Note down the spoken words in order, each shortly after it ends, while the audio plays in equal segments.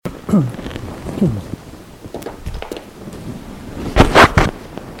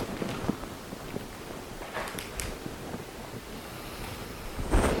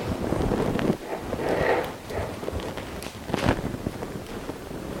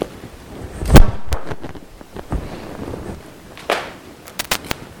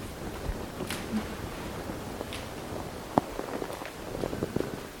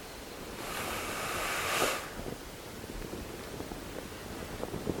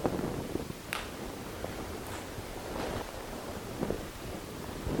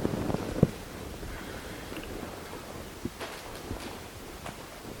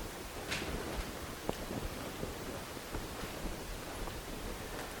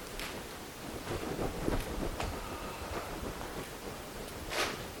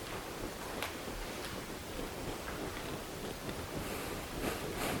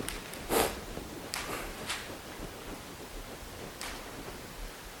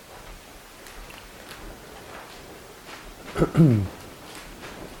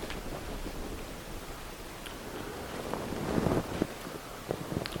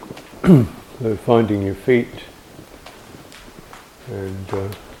So finding your feet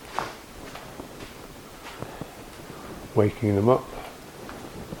and waking them up.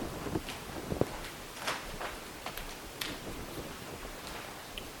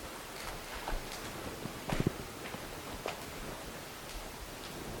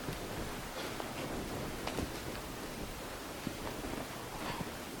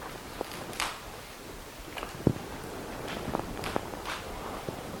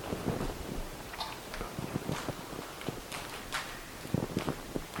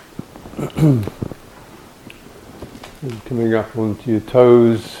 And coming up onto your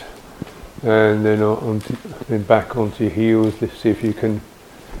toes, and then back onto your heels. Let's see if you can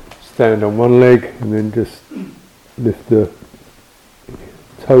stand on one leg, and then just lift the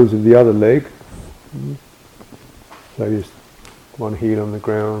toes of the other leg. So just one heel on the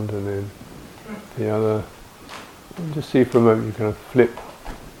ground, and then the other. And just see for a moment you kind of flip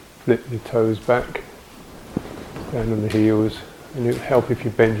your toes back, stand on the heels, and it will help if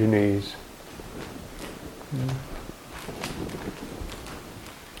you bend your knees.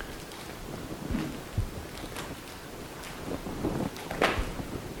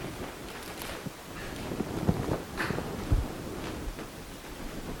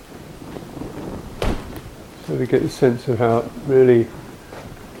 So we get a sense of how really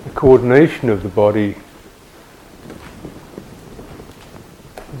the coordination of the body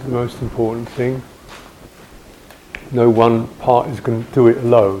is the most important thing. No one part is going to do it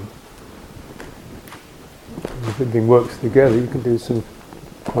alone. If everything works together, you can do some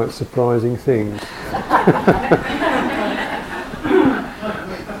quite surprising things.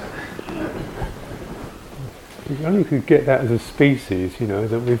 If only could get that as a species,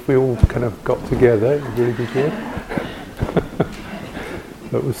 that if we all kind of got together, it would really be good.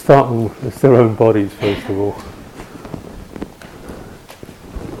 But we'll start with their own bodies first of all.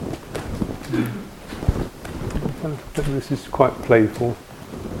 This is quite playful.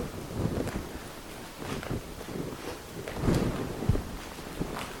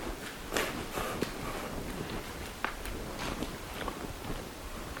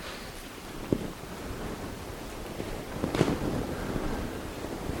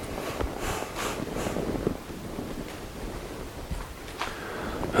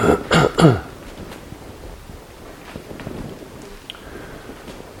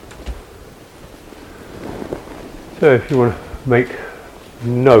 So if you want to make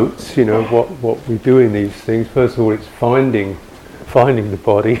notes, what we do in these things, first of all it's finding the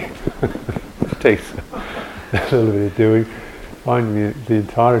body. It takes a little bit of doing, finding the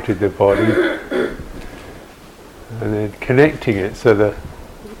entirety of the body, and then connecting it so that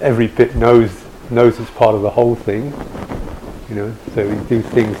every bit knows it's part of the whole thing. So we do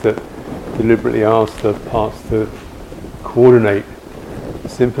things that deliberately ask the parts to coordinate,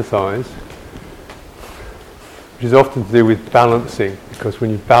 sympathize. Which is often to do with balancing, because when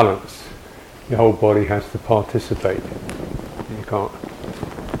you balance, your whole body has to participate. You can't,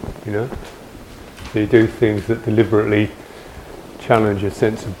 So you do things that deliberately challenge your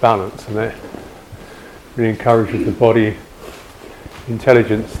sense of balance, and that really encourages the body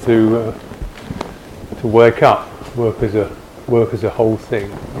intelligence to wake up, work as a whole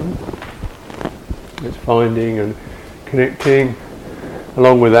thing. It's finding and connecting.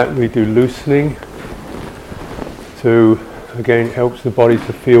 Along with that, we do loosening. Again, helps the body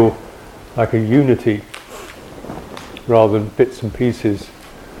to feel like a unity rather than bits and pieces.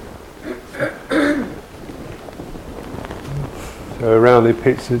 So around the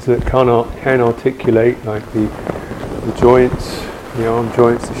pieces that can articulate, like the joints, the arm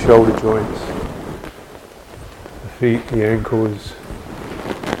joints, the shoulder joints, the feet, the ankles,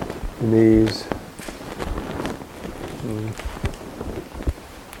 the knees.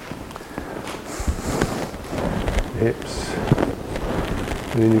 Hips,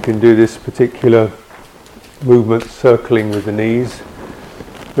 and then you can do this particular movement circling with the knees,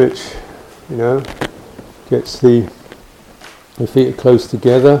 which gets the feet are close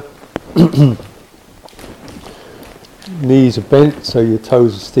together, knees are bent so your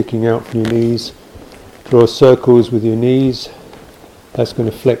toes are sticking out from your knees. Draw circles with your knees, that's going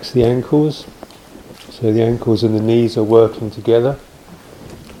to flex the ankles, so the ankles and the knees are working together.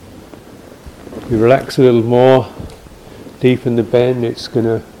 You relax a little more, deepen the bend, it's going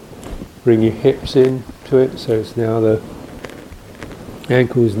to bring your hips in to it, so it's now the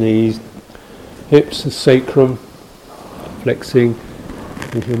ankles, knees, hips, the sacrum, flexing.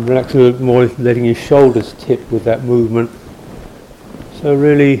 You can relax a little more, letting your shoulders tip with that movement. So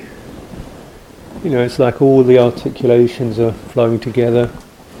really, it's like all the articulations are flowing together,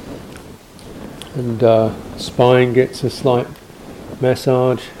 and spine gets a slight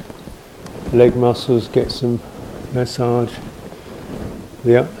massage, leg muscles get some massage,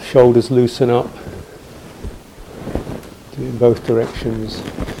 the shoulders loosen up in both directions.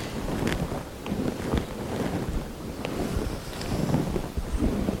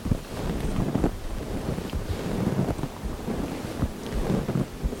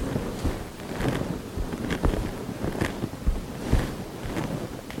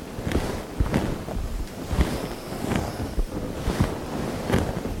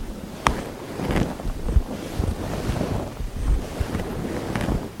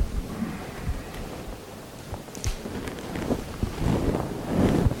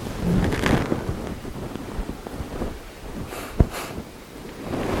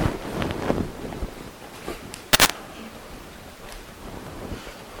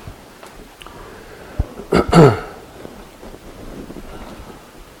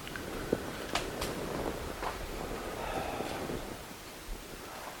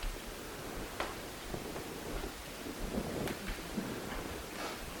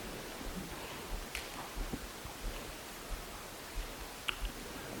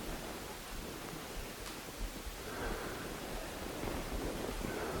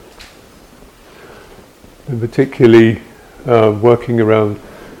 And particularly working around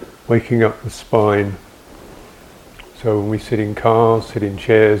waking up the spine. So when we sit in cars, sit in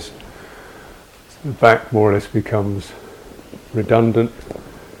chairs, the back more or less becomes redundant.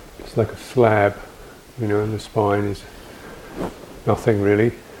 It's like a slab, and the spine is nothing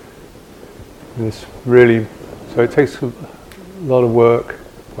really. And it's really, so it takes a lot of work.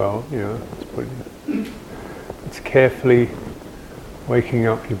 Well, it's carefully waking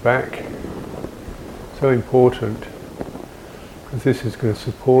up your back. So important, because this is going to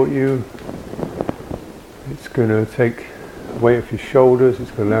support you. It's going to take weight off your shoulders,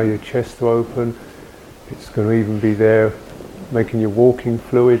 it's going to allow your chest to open, it's going to even be there making your walking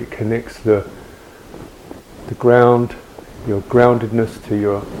fluid. It connects the ground, your groundedness to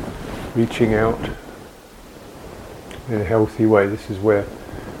your reaching out in a healthy way. This is where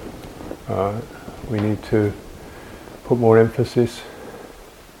we need to put more emphasis.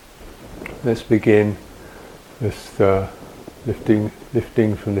 Let's begin just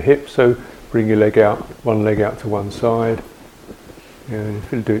lifting from the hips. So bring your leg out, one leg out to one side. And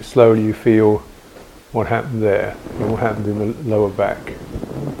if you do it slowly, you feel what happened there and what happened in the lower back.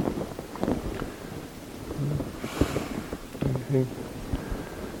 Anything?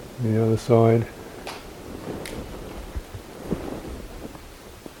 The other side.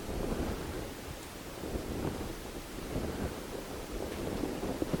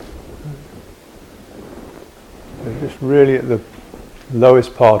 Just really at the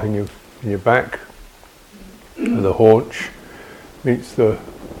lowest part in your back, and the haunch meets the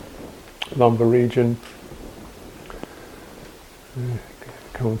lumbar region.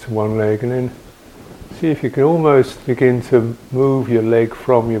 Come to one leg, and then see if you can almost begin to move your leg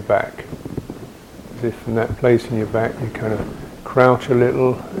from your back, as if from that place in your back you kind of crouch a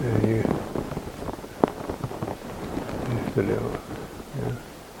little and you lift a little,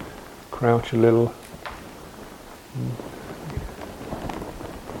 crouch a little.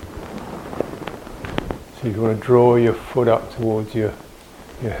 So you want to draw your foot up towards your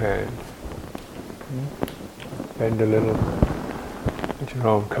hand. Bend a little. Let your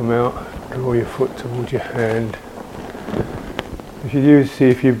arm come out. Draw your foot towards your hand. If you see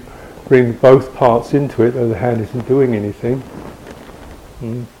if you bring both parts into it, though the hand isn't doing anything.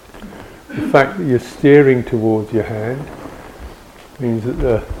 The fact that you're steering towards your hand means that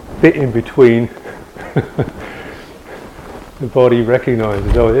the bit in between the body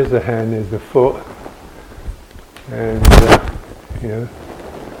recognises, oh, there's the hand, there's the foot, and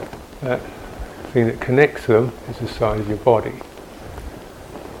that thing that connects them is the side of your body.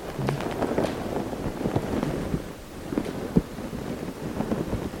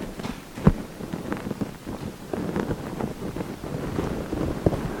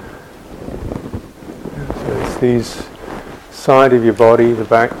 So it's these side of your body, the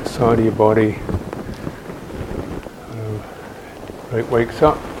back, the side of your body. It wakes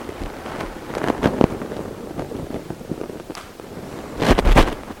up.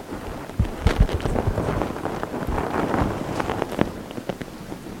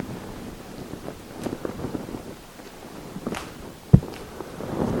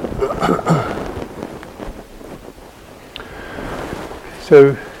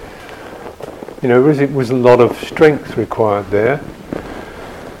 So, there was a lot of strength required there,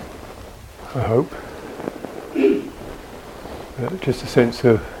 I hope. Just a sense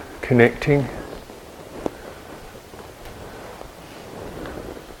of connecting.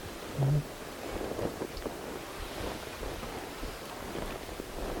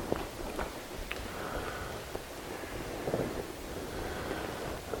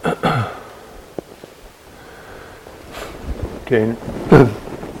 Again,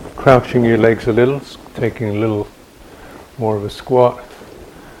 crouching your legs a little, taking a little more of a squat.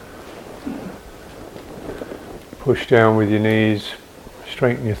 Push down with your knees,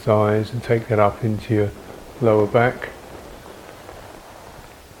 straighten your thighs and take that up into your lower back.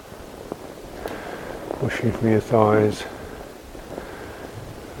 Pushing from your thighs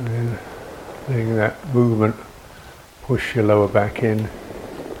and then letting that movement push your lower back in.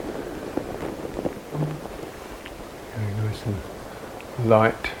 Getting nice and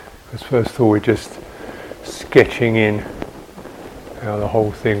light, because first of all we're just sketching in how the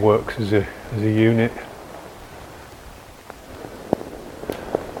whole thing works as a unit.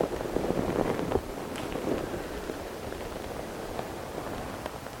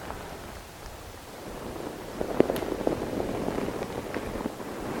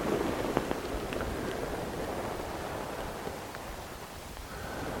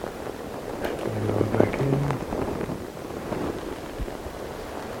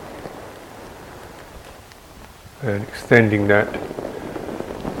 And extending that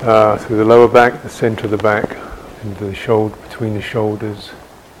through the lower back, the centre of the back, into the shoulder, between the shoulders.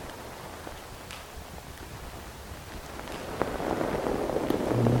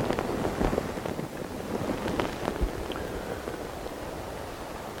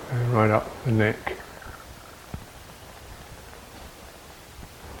 And right up the neck.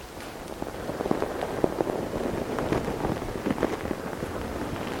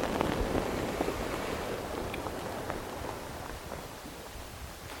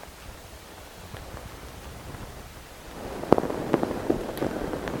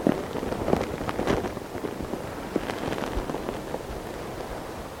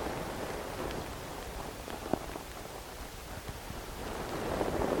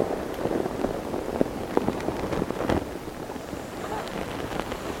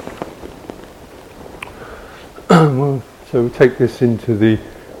 So we take this into the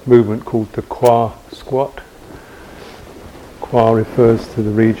movement called the Kwa squat. Kwa refers to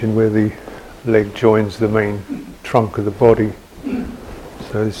the region where the leg joins the main trunk of the body.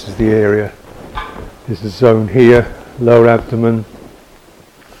 So this is the area, this is zone here, lower abdomen,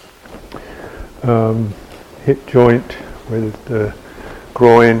 hip joint with the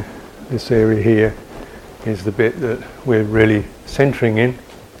groin. This area here is the bit that we're really centering in.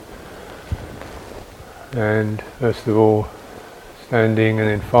 And first of all, standing and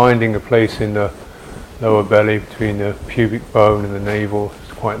then finding a place in the lower belly between the pubic bone and the navel.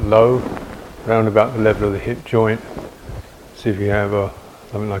 It's quite low, around about the level of the hip joint. See if you have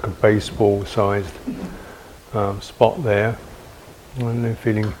something like a baseball-sized spot there, and then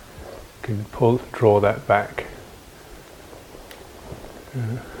feeling you can draw that back.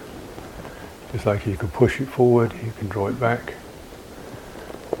 Just like you can push it forward, you can draw it back.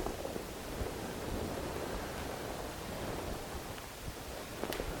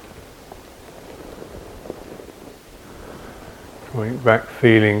 Drawing back,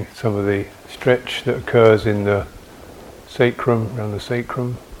 feeling some of the stretch that occurs in the sacrum, around the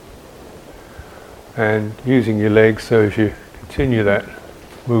sacrum, and using your legs so as you continue that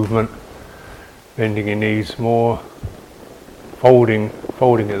movement, bending your knees more, folding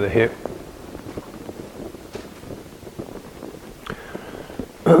at the hip.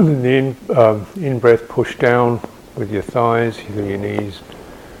 And the in-breath, push down with your thighs, either your knees,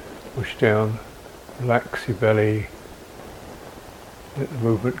 push down, relax your belly. Let the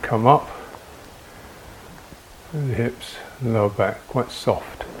movement come up, And the hips and lower back quite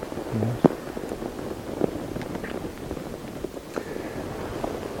soft.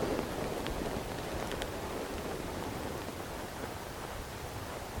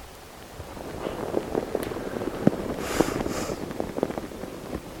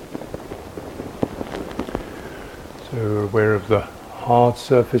 So we're aware of the hard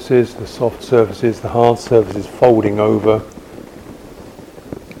surfaces, the soft surfaces, the hard surfaces folding over.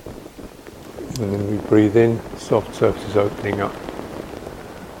 And then we breathe in, soft surfaces opening up.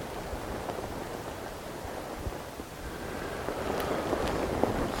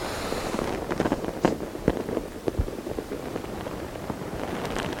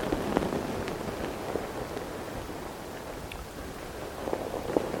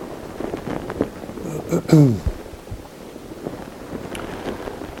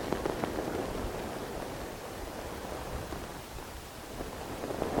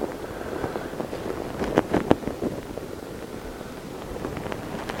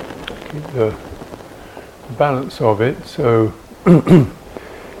 The balance of it. So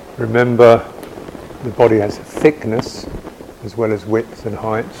remember, the body has thickness as well as width and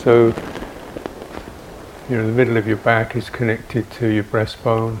height. So the middle of your back is connected to your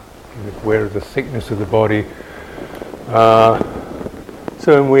breastbone. You're aware of the thickness of the body.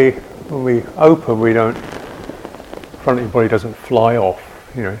 So when we open, we don't. Front of your body doesn't fly off.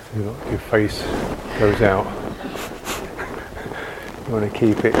 So your face goes out. You want to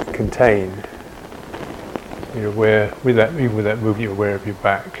keep it contained. You're aware, even with that movement, you're aware of your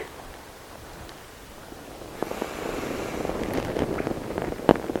back.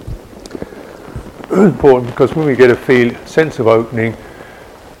 Important, because when we get a sense of opening,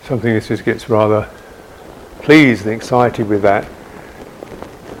 something that just gets rather pleased and excited with that.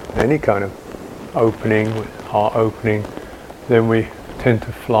 Any kind of opening, heart opening, then we tend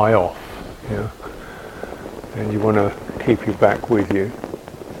to fly off. And you want to keep your back with you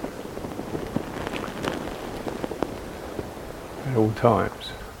at all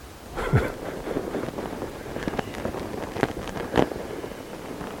times.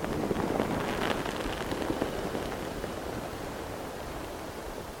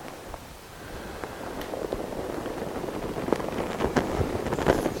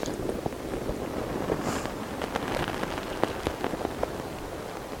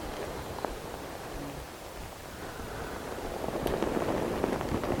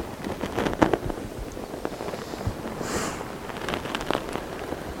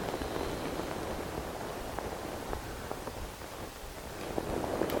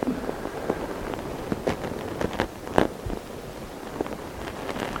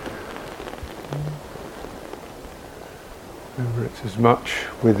 Remember, it's as much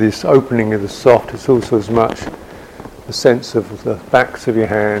with this opening of the soft, it's also as much the sense of the backs of your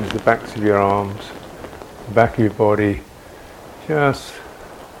hands, the backs of your arms, the back of your body, just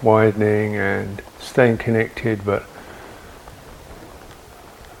widening and staying connected, but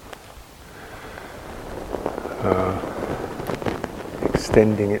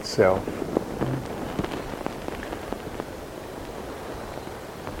extending itself.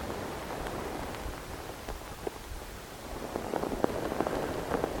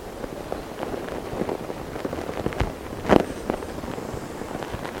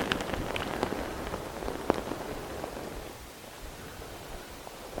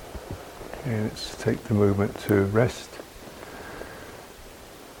 And let's take the movement to rest.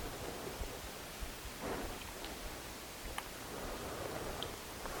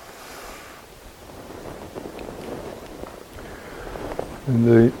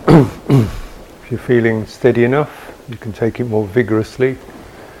 And if you're feeling steady enough, you can take it more vigorously.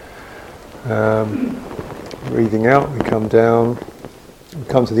 Breathing out, we come down, we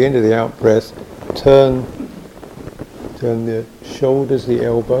come to the end of the out breath, turn the shoulders, the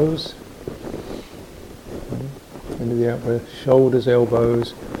elbows. End of the out breath, shoulders,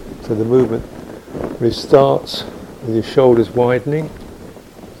 elbows. So the movement really starts with your shoulders widening.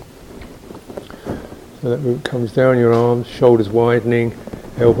 So that movement comes down your arms, shoulders widening,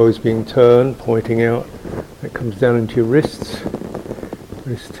 elbows being turned, pointing out. That comes down into your wrists,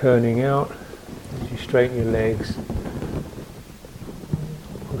 wrists turning out. As you straighten your legs,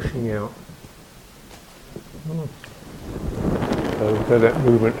 pushing out. So that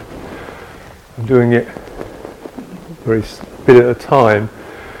movement, I'm doing it very bit at a time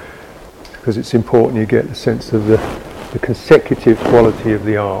because it's important you get the sense of the consecutive quality of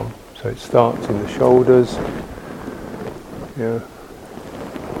the arm. So it starts in the shoulders,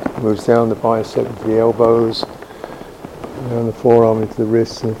 moves down the bicep into the elbows, down the forearm into the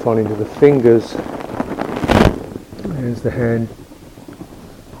wrists, and finally into the fingers as the hand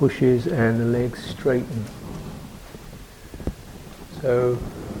pushes and the legs straighten. So,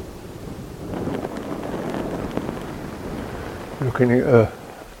 looking at a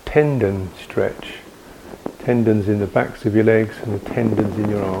tendon stretch, tendons in the backs of your legs and the tendons in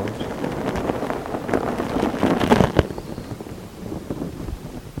your arms.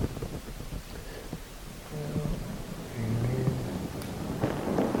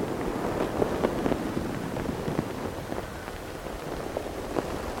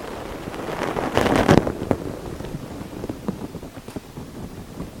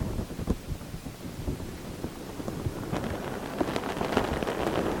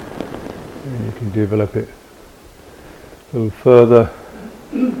 Develop it a little further,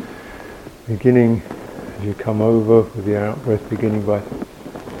 beginning as you come over with the out breath, beginning by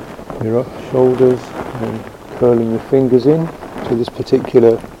your shoulders and curling your fingers in to this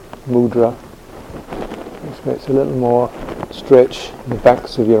particular mudra. Expect a little more stretch in the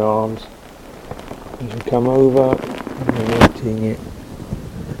backs of your arms as you come over and then emptying it.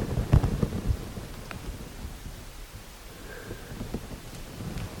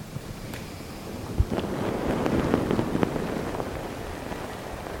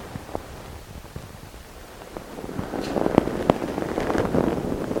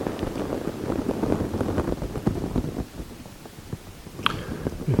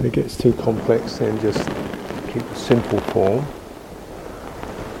 If it gets too complex, then just keep a simple form.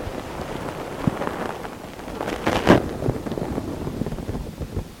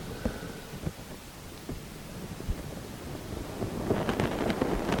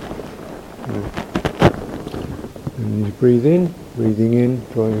 And you breathing in,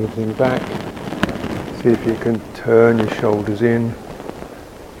 drawing everything back. See if you can turn your shoulders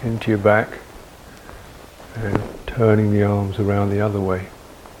into your back, and turning the arms around the other way.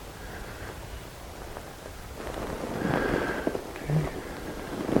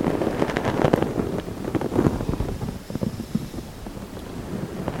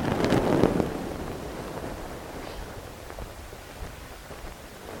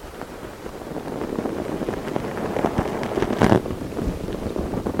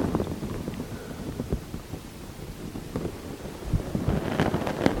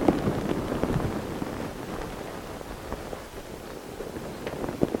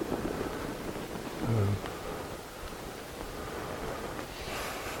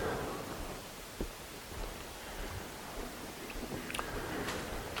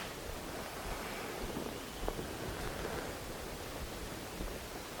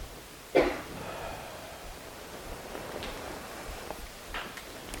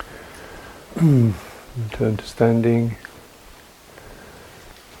 Turn to standing.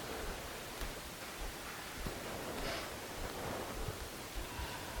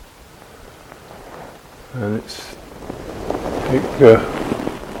 And let's take the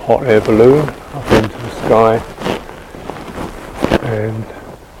hot air balloon up into the sky and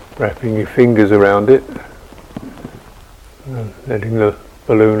wrapping your fingers around it, and letting the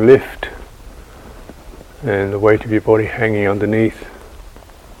balloon lift and the weight of your body hanging underneath.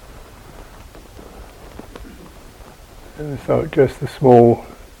 And so just a small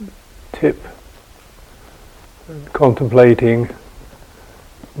tip, and contemplating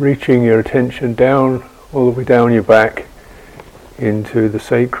reaching your attention down, all the way down your back into the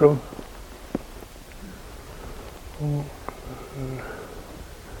sacrum.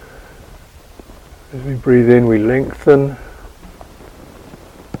 As we breathe in, we lengthen,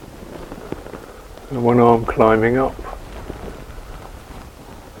 and one arm climbing up.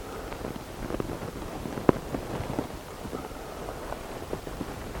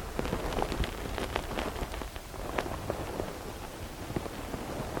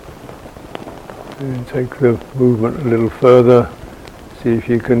 And take the movement a little further. See if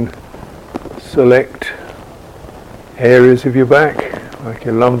you can select areas of your back, like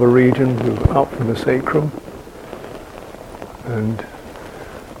your lumbar region, move up from the sacrum. And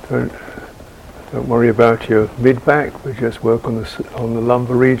don't worry about your mid-back, but just work on the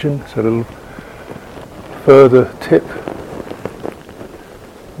lumbar region. So a little further tip.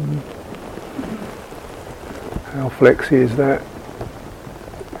 How flexy is that?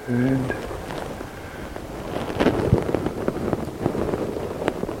 And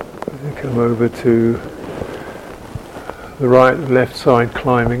come over to the right and left side,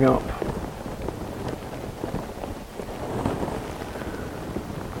 climbing up.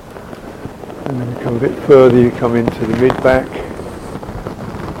 And then you come a bit further, you come into the mid-back.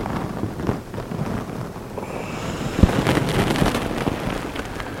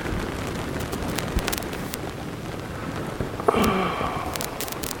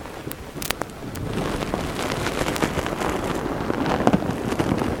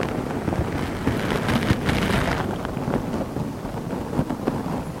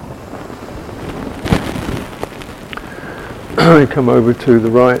 Come over to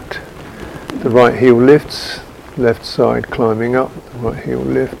the right heel lifts, left side climbing up, the right heel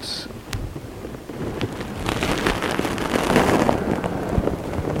lifts.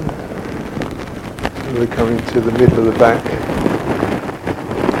 So we're coming to the middle of the back.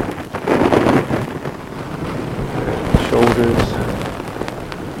 And shoulders.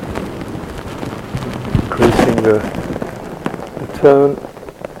 Increasing the turn.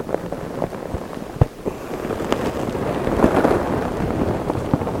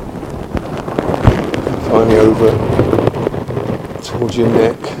 Finally over towards your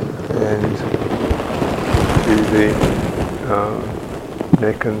neck and to the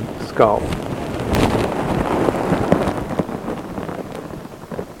neck and scalp.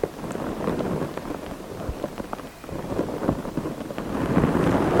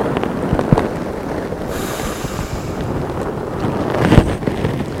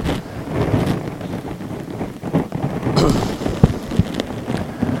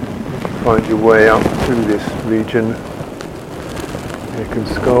 Find your way up through this region. Neck and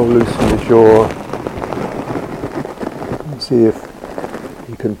skull, loosen the jaw. And see if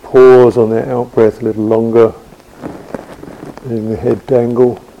you can pause on that out breath a little longer. Letting the head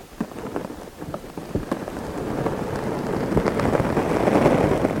dangle.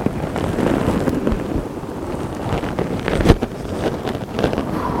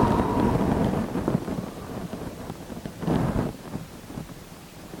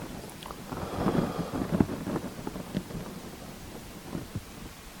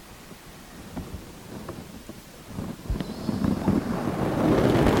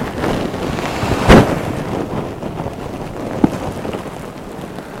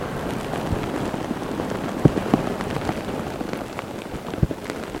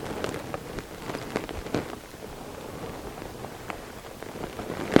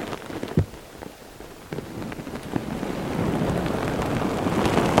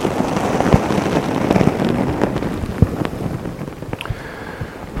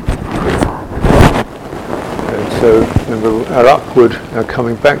 So remember, our upward, our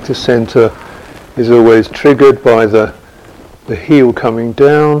coming back to centre, is always triggered by the heel coming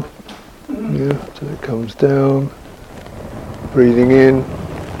down. Yeah, so it comes down, breathing in,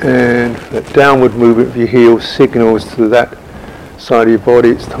 and that downward movement of your heel signals to that side of your body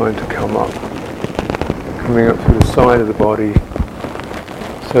it's time to come up. Coming up through the side of the body,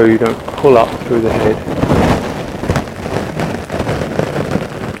 so you don't pull up through the head.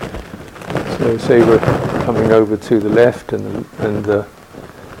 So say we're coming over to the left and the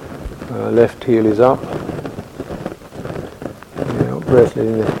left heel is up. Out breath,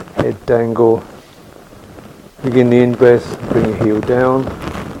 letting the head dangle. Begin the in-breath, bring your heel down.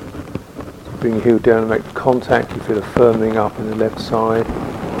 Bring your heel down and make contact. You feel a firming up in the left side.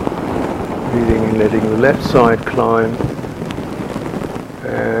 Breathing in, letting the left side climb.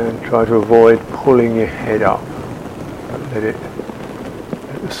 And try to avoid pulling your head up. Let it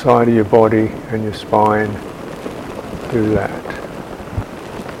the side of your body and your spine do that.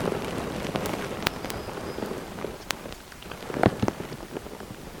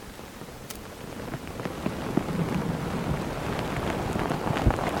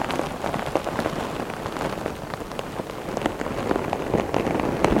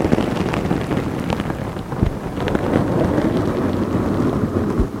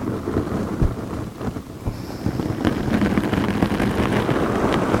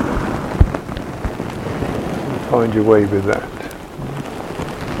 Find your way with that.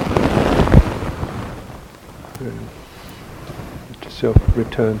 Let yourself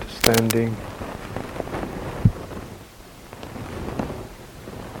return to standing.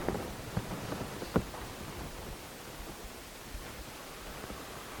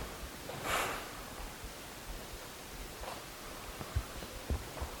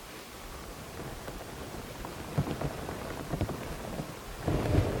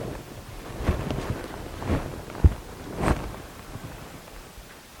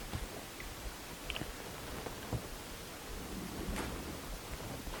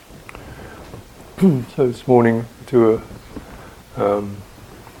 So this morning to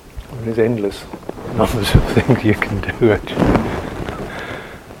there's endless numbers of things you can do actually.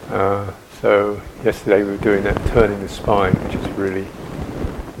 So yesterday we were doing that turning the spine, which is really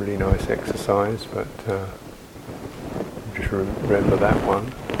nice exercise, but just remember that one.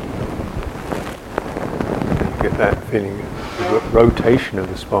 You get that feeling, the rotation of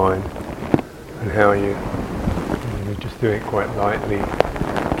the spine, and how you just do it quite lightly.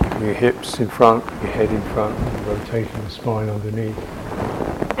 Your hips in front, your head in front, and rotating the spine underneath.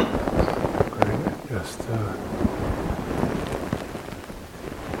 And just a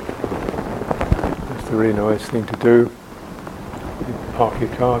really nice thing to do. park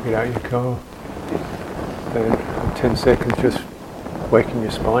your car, get out of your car, then 10 seconds just waking your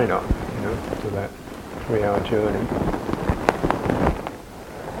spine up, to that 3-hour journey.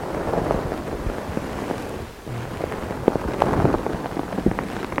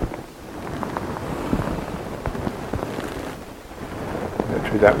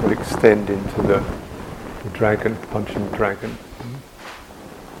 Naturally that will extend into the dragon, punching dragon.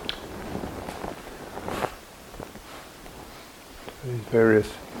 These various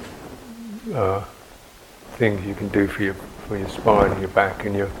things you can do for your spine and your back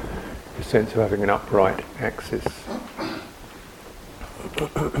and your sense of having an upright axis.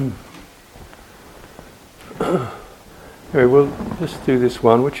 Anyway, we'll just do this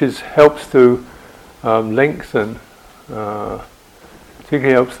one, which helps to lengthen,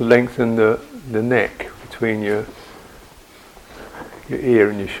 particularly helps to lengthen the neck between your ear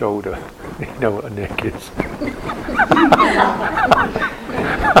and your shoulder. You know what a neck is.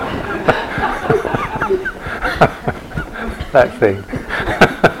 That thing.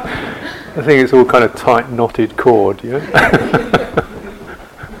 I think it's all kind of tight knotted cord,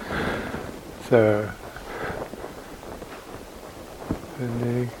 So,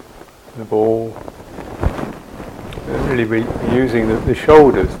 and the ball. And really be using the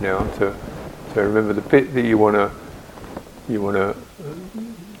shoulders now to remember the bit that you want to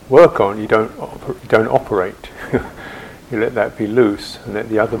work on. You don't operate. You let that be loose and let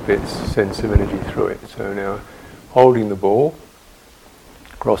the other bits send some energy through it. So now, holding the ball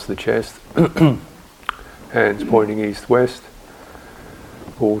across the chest, hands pointing east-west,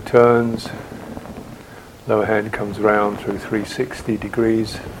 ball turns, lower hand comes round through 360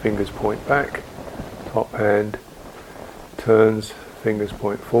 degrees, fingers point back, top hand turns, fingers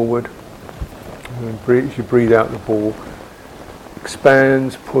point forward. And as you breathe out, the ball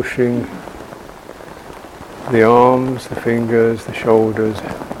expands, pushing the arms, the fingers, the shoulders.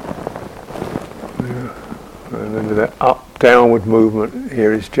 Remember that downward movement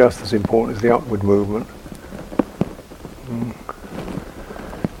here is just as important as the upward movement.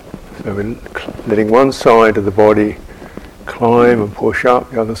 So we're letting one side of the body climb and push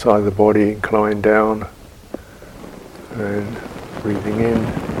up, the other side of the body incline down, and breathing in,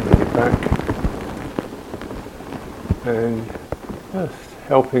 bring it back, and just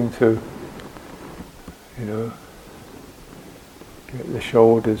helping to, get the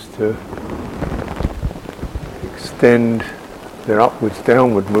shoulders to extend their upwards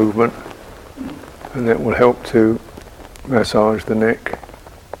downward movement, and that will help to massage the neck.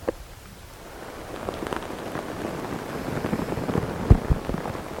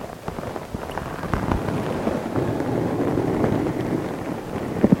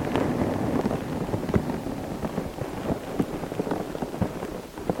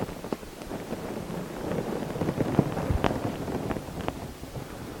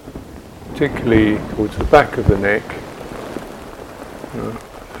 Particularly towards the back of the neck,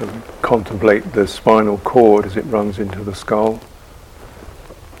 to contemplate the spinal cord as it runs into the skull.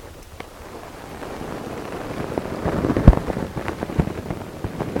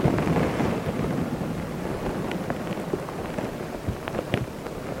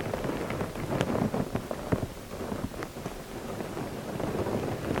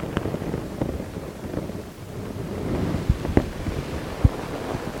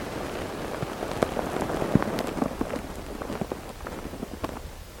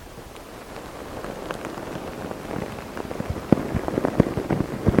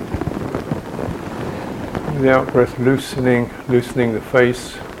 The out breath loosening the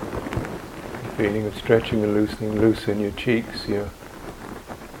face, feeling of stretching and loosen your cheeks, your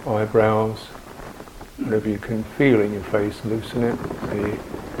eyebrows, whatever you can feel in your face, loosen it.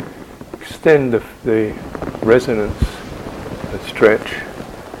 Extend the resonance, the stretch,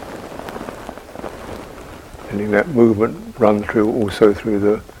 letting that movement run through also through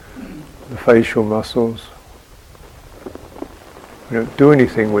the facial muscles. We don't do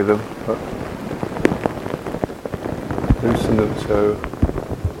anything with them, but loosen them so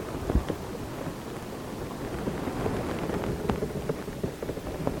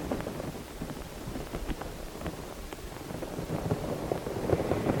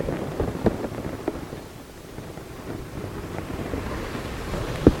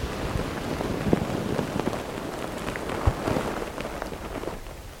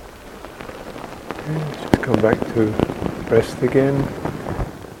just come back to rest again,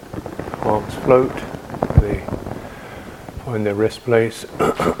 arms float, find their rest place.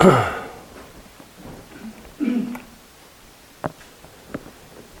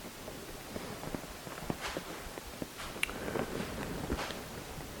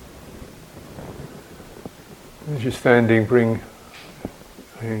 As you're standing, bring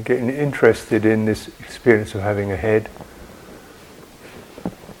and getting interested in this experience of having a head.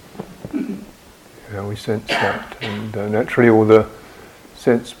 We sense that, and naturally all the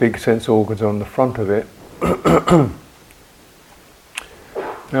big sense organs on the front of it.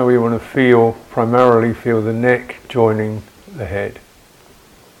 Now we want to primarily feel the neck joining the head.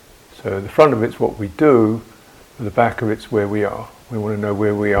 So the front of it's what we do, and the back of it's where we are. We want to know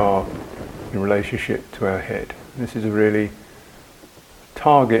where we are in relationship to our head. This is a really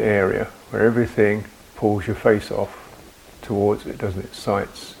target area where everything pulls your face off towards it, doesn't it?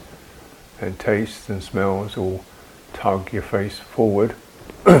 Sights and tastes and smells all tug your face forward.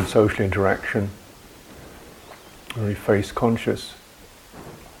 Social interaction, very face conscious.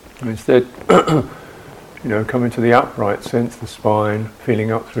 And instead, come into the upright, sense the spine,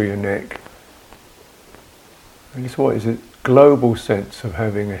 feeling up through your neck. And just what is a global sense of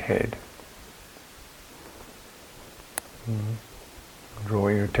having a head.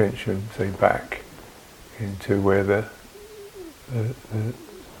 Drawing your attention, say, back into where the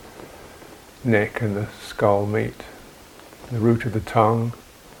neck and the skull meet. The root of the tongue,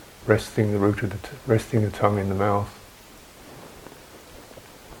 resting the tongue in the mouth.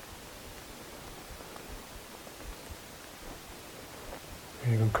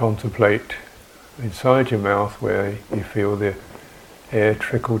 You can contemplate inside your mouth where you feel the air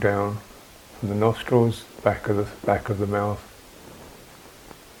trickle down from the nostrils, back of the mouth.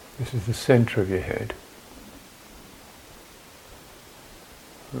 This is the center of your head.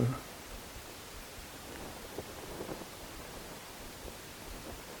 The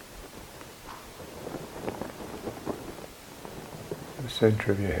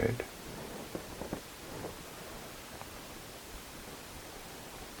center of your head.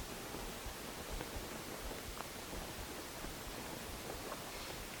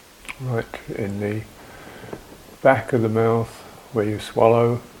 Right in the back of the mouth where you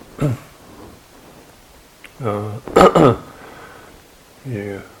swallow.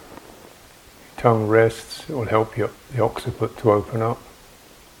 Your tongue rests. It will help the occiput to open up.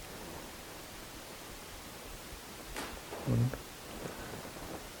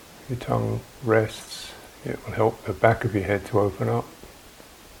 Your tongue rests. It will help the back of your head to open up.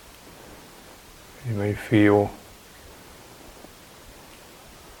 You may feel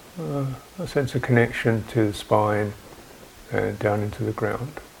a sense of connection to the spine and down into the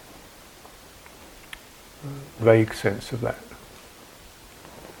ground. Vague sense of that.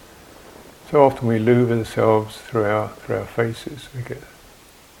 So often we lose ourselves through our faces. We get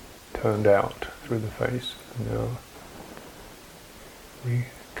turned out through the face. And now we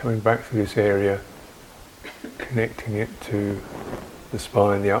coming back to this area, connecting it to the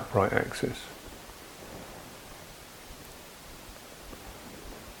spine, the upright axis.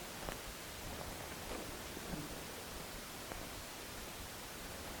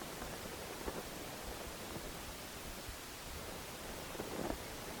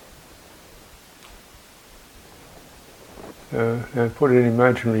 Now put an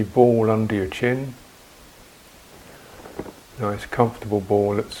imaginary ball under your chin. Nice comfortable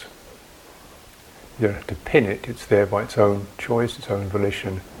ball that's, you don't have to pin it, it's there by its own choice, its own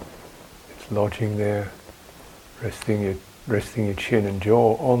volition. It's lodging there, resting your chin and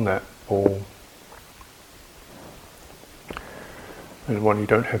jaw on that ball. And one you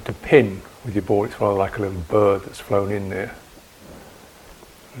don't have to pin with your ball, it's rather like a little bird that's flown in there.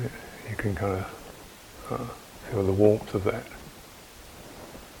 You can kind of feel the warmth of that.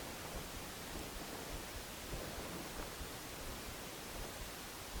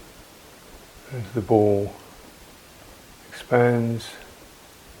 As the ball expands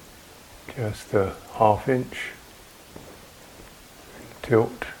just a ½ inch,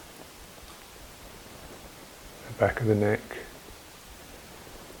 tilt the back of the neck,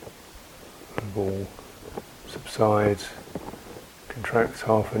 the ball subsides, contracts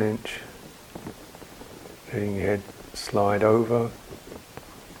 ½ inch, letting your head slide over.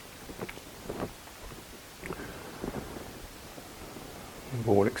 The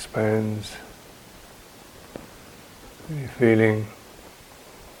ball expands. You're feeling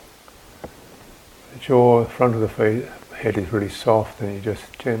the jaw, the front of the head is really soft, and you're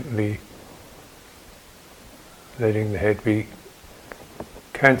just gently letting the head be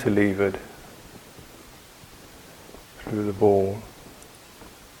cantilevered through the ball.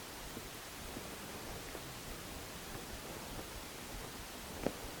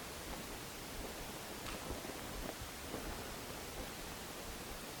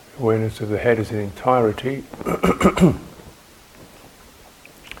 Awareness of the head as an entirety.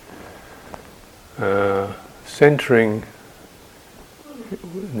 Centering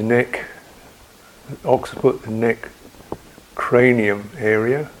the neck, the occiput, the neck cranium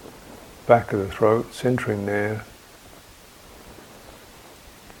area, back of the throat, centering there,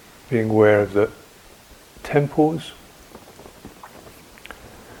 being aware of the temples,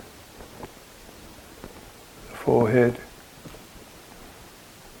 the forehead,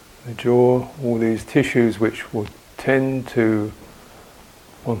 the jaw, all these tissues which will tend to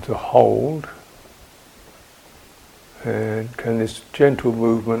want to hold, and can this gentle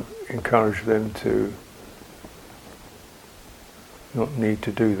movement encourage them to not need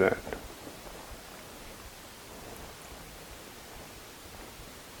to do that.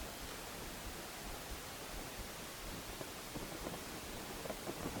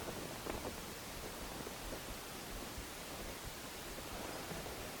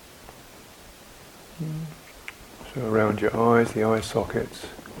 So around your eyes, the eye sockets.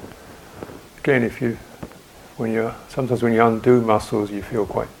 Again, sometimes when you undo muscles, you feel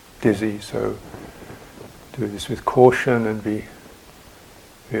quite dizzy. So do this with caution and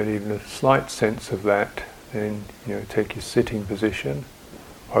feel even a slight sense of that. Then take your sitting position,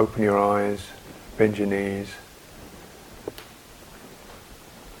 open your eyes, bend your knees,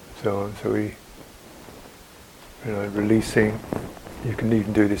 so on. So we, releasing. You can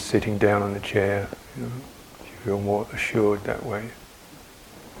even do this sitting down on a chair. You feel more assured that way.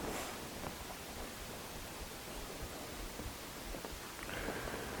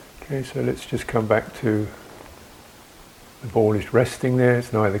 Okay, so let's just come back to the ball is resting there.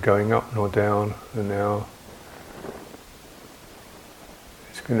 It's neither going up nor down, and now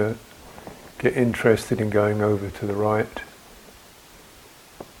it's going to get interested in going over to the right.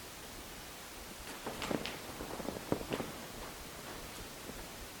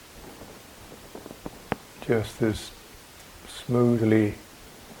 Just as smoothly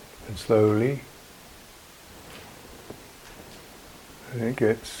and slowly, and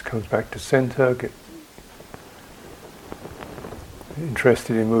it comes back to center. Get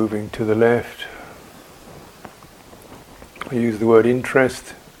interested in moving to the left. I use the word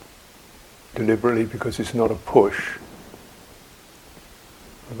interest deliberately because it's not a push.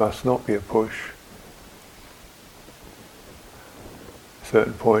 It must not be a push. At a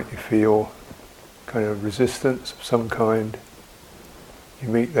certain point you feel kind of resistance of some kind. You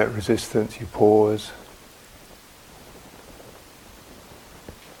meet that resistance, you pause.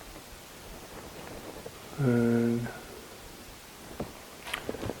 And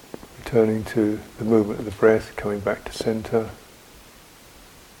returning to the movement of the breath, coming back to center.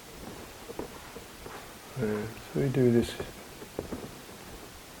 And so we do this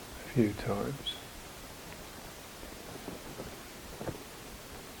a few times.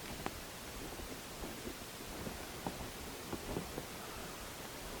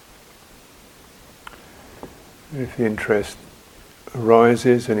 If the interest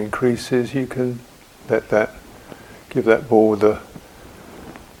arises and increases, you can give that ball the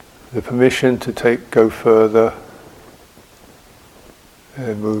permission to go further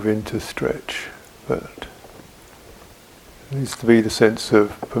and move into stretch. But there needs to be the sense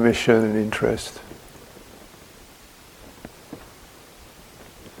of permission and interest.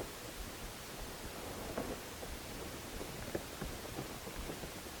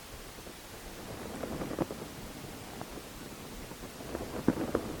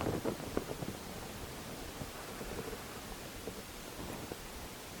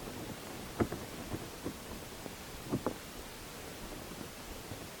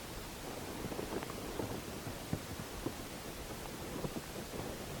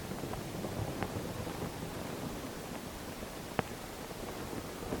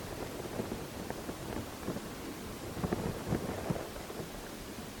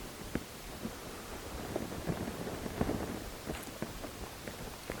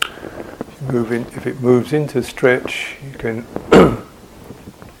 If it moves into stretch, you can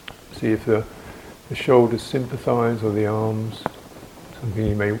see if the shoulders sympathize or the arms. Something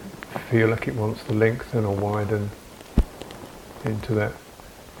you may feel like it wants to lengthen or widen into that.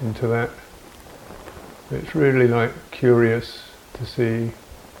 It's really curious to see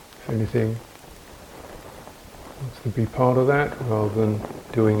if anything wants to be part of that rather than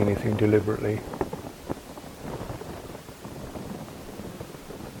doing anything deliberately.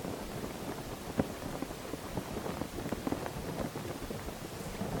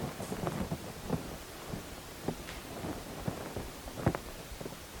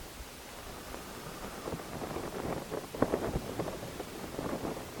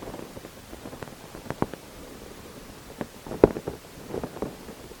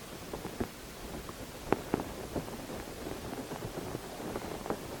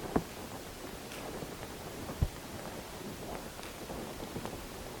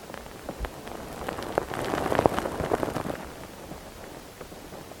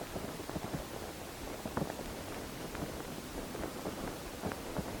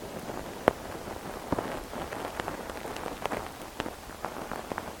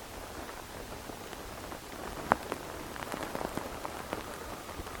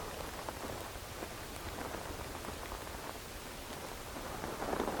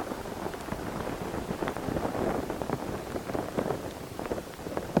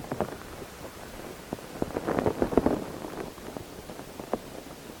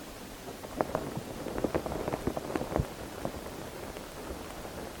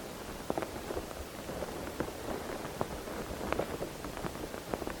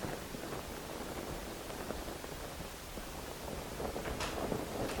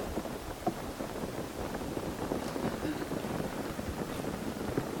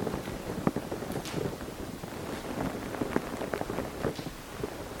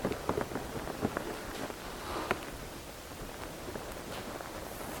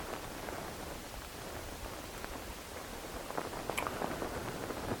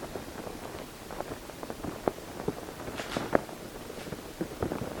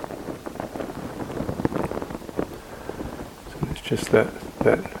 just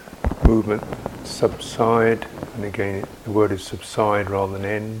that movement subside, and again the word is subside rather than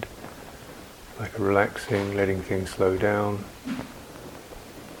end, like a relaxing, letting things slow down,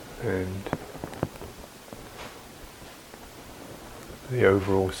 and the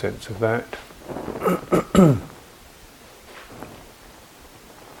overall sense of that.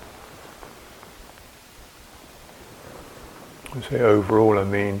 When I say overall, I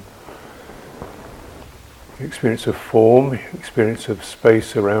mean experience of form, experience of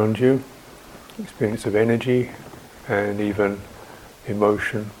space around you, experience of energy, and even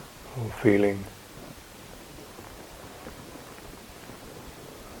emotion or feeling.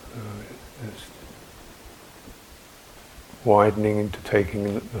 Just widening into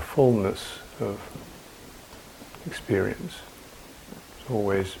taking the fullness of experience. It's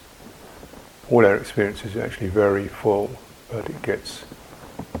always, all our experience is actually very full, but it gets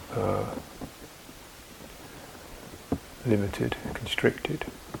limited, constricted.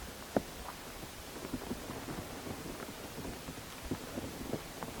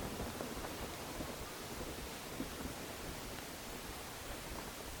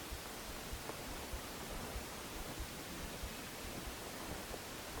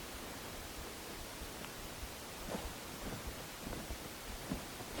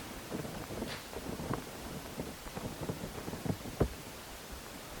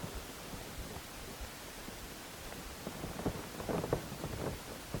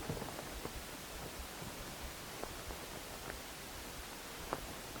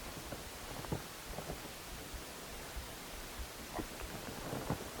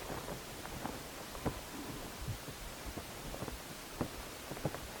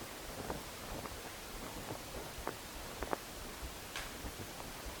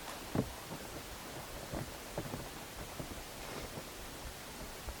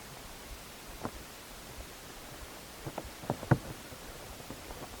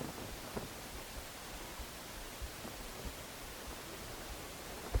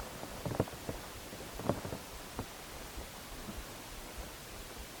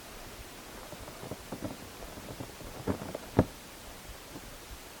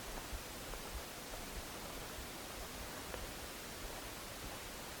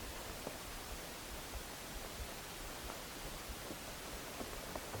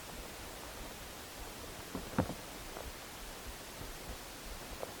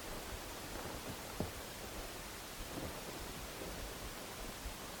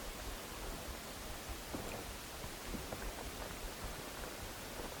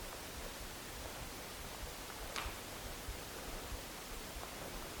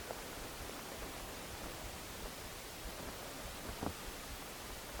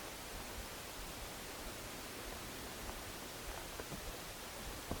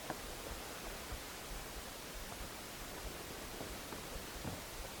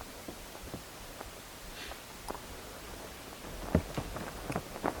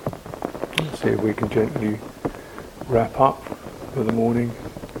 See if we can gently wrap up for the morning.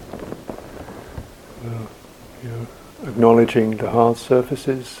 Acknowledging the hard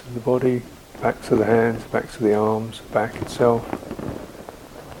surfaces of the body, backs of the hands, backs of the arms, back itself.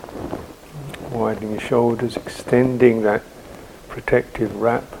 Widening your shoulders, extending that protective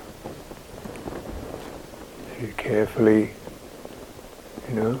wrap. So you carefully,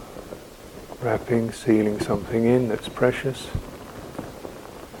 wrapping, sealing something in that's precious.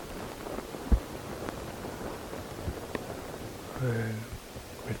 And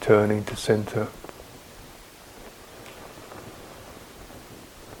returning to center.